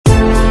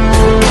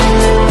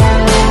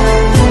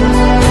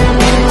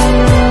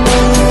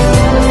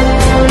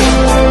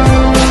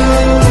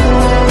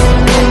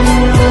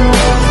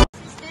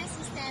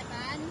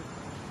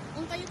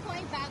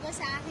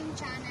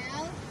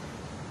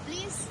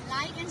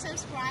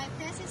subscribe,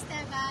 Fishe'S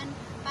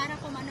para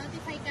po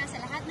ma-notify ka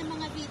sa lahat ng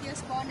mga videos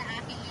po na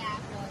aking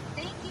i-upload.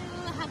 Thank you!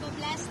 Have a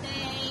blessed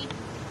day!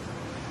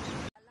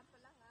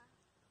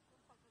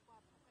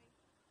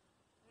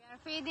 We are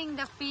feeding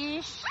the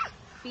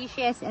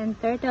fishes and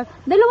turtle.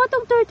 Dalawa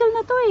tong turtle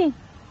na to eh.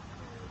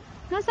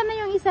 Nasaan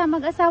na yung isa?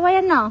 Mag-asawa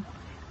yan, no?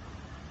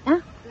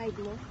 Ah?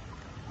 Live mo?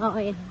 Oo,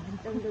 yun.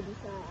 Download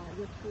sa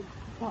YouTube.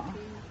 Oo.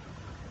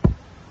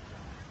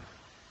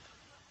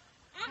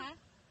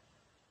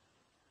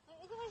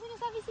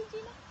 Sinasabi si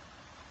Gina.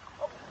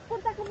 Oh,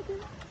 punta kami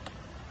dyan.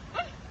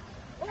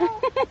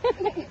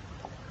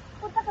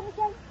 Punta kami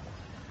dyan.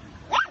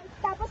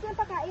 Tapos ng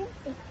pagkain.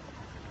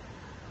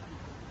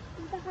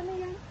 Punta kami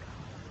yan.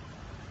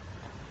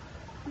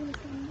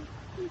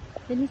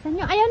 Bilisan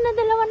nyo. Ayaw na,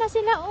 dalawa na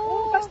sila.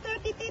 Oh, Pastor,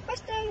 titi,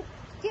 Pastor.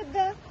 Give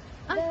the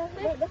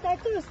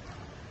turtles.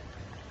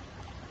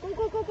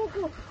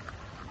 Go.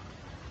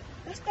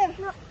 Pastor.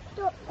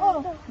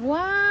 Oh.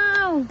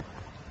 Wow!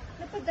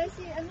 Napaday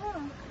si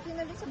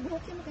tinali sa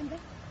buhok siya maganda.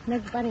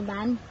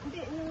 Nagpariban?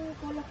 Hindi, yung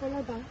kola-kola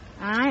ba?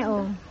 Ay,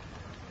 oh.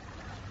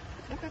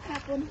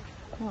 Nakakapon.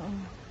 Oo.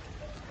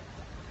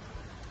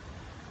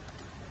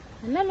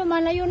 Hala,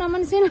 lumalayo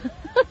naman sila.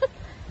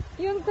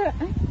 yung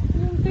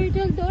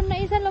turtle doon na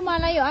isa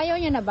lumalayo. Ayaw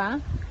niya na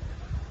ba?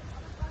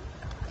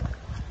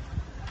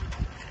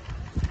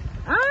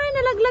 Ay,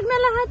 nalaglag na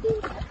lahat.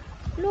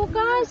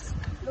 Lucas.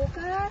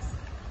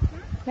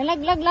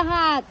 Nalaglag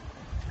lahat.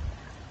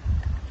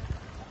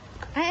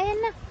 Ay, ayan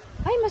na.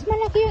 Ay, mas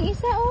malaki yung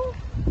isa, oh.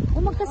 Oh,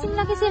 magkasing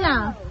laki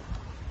sila.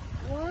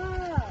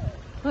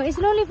 Wow. Oh,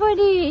 slowly,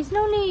 Ferdy.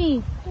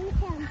 Slowly.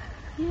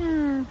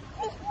 Yeah.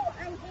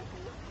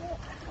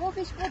 Oh,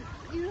 fish food.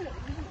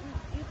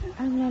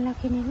 Ang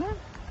lalaki nila.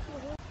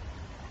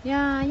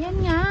 Yeah, yan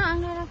nga.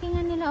 Ang lalaki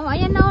nga nila. Oh,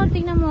 ayan na, oh.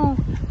 Tingnan mo.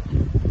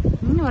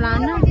 Wala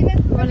na.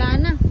 Wala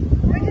na.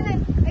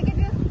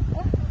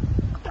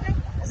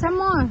 Some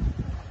more.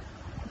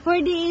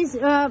 Ferdy is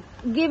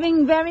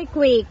giving very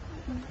quick.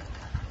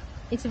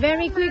 It's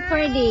very quick,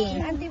 Ferdy.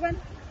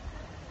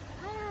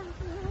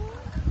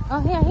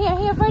 Oh,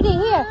 here, Ferdy,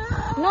 here.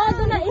 No,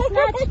 do not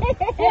snatch.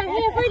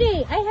 Here,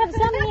 Ferdy. I have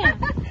some here.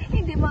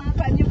 Hindi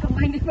makakain yung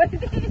kamay ni Ferdy.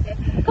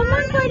 Come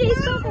on, Ferdy.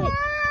 It's okay.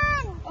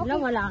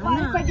 Wala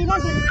na. Pwede na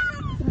din.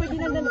 Pwede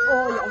na din.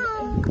 Oh,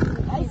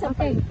 yeah. Ay,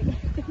 Okay.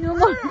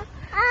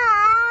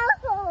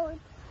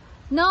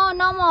 No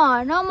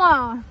more. No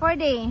more.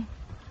 Ferdy.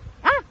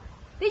 Ah,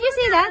 did you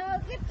see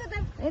that?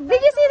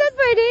 Did you see that,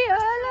 Ferdy?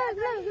 Oh,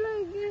 look.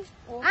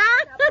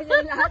 Ah!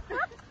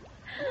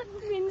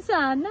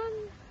 Minsanan.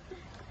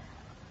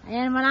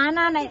 Ayan, wala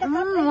na.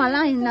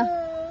 Wala na.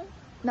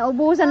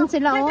 Naubusan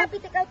sila, oh.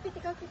 Pitik out.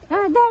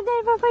 Ah,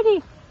 there, Ferdy.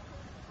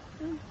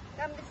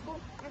 Come, let's go.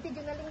 Ate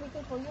Junaling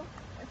waiting for you.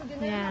 Ate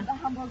Junaling Yeah.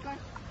 hamburger.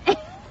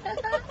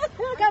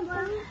 Come.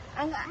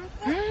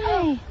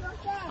 Ay.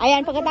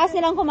 Ayan, pagkatapos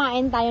nilang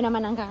kumain, tayo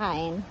naman ang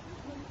kakain.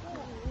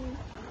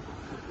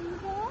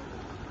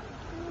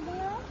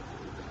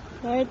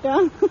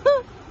 Turtle.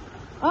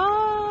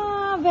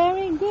 Oh,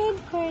 very good,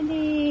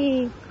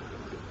 Ferdy.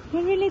 You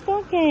really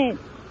took it.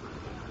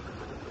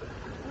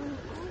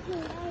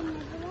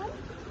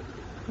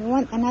 You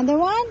want another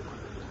one?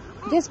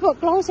 Just put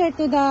closer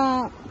to the...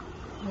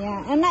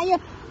 Yeah, and not your...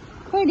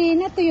 Ferdy,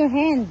 not to your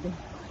hand.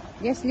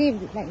 Just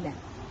leave it like that.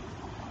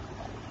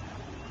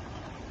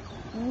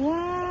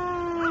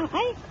 Wow!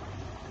 Ay!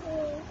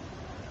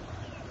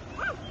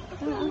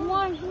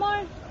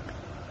 More!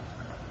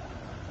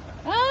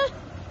 Ah!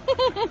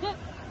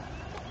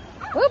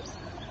 Oops!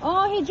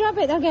 Oh, he dropped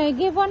it. Okay,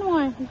 give one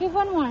more.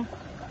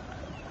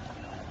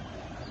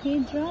 He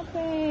dropped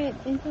it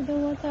into the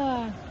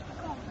water.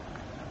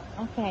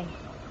 Okay.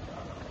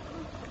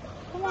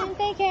 Come on,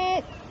 take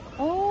it.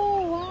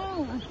 Oh,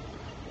 wow.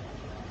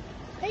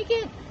 Take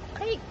it.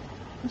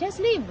 Just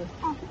leave.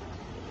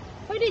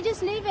 Ferdy,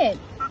 just leave it.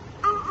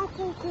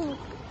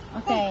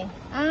 Okay.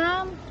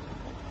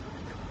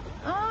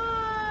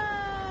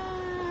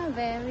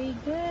 Very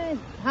good.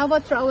 How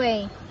about throw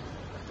away?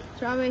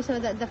 Throw away so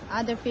that the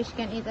other fish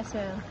can eat as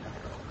well.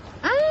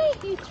 Ay,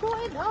 he threw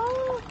it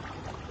all.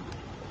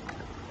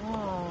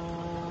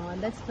 Oh,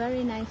 that's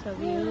very nice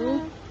of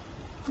you.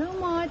 No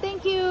more.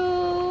 Thank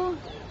you.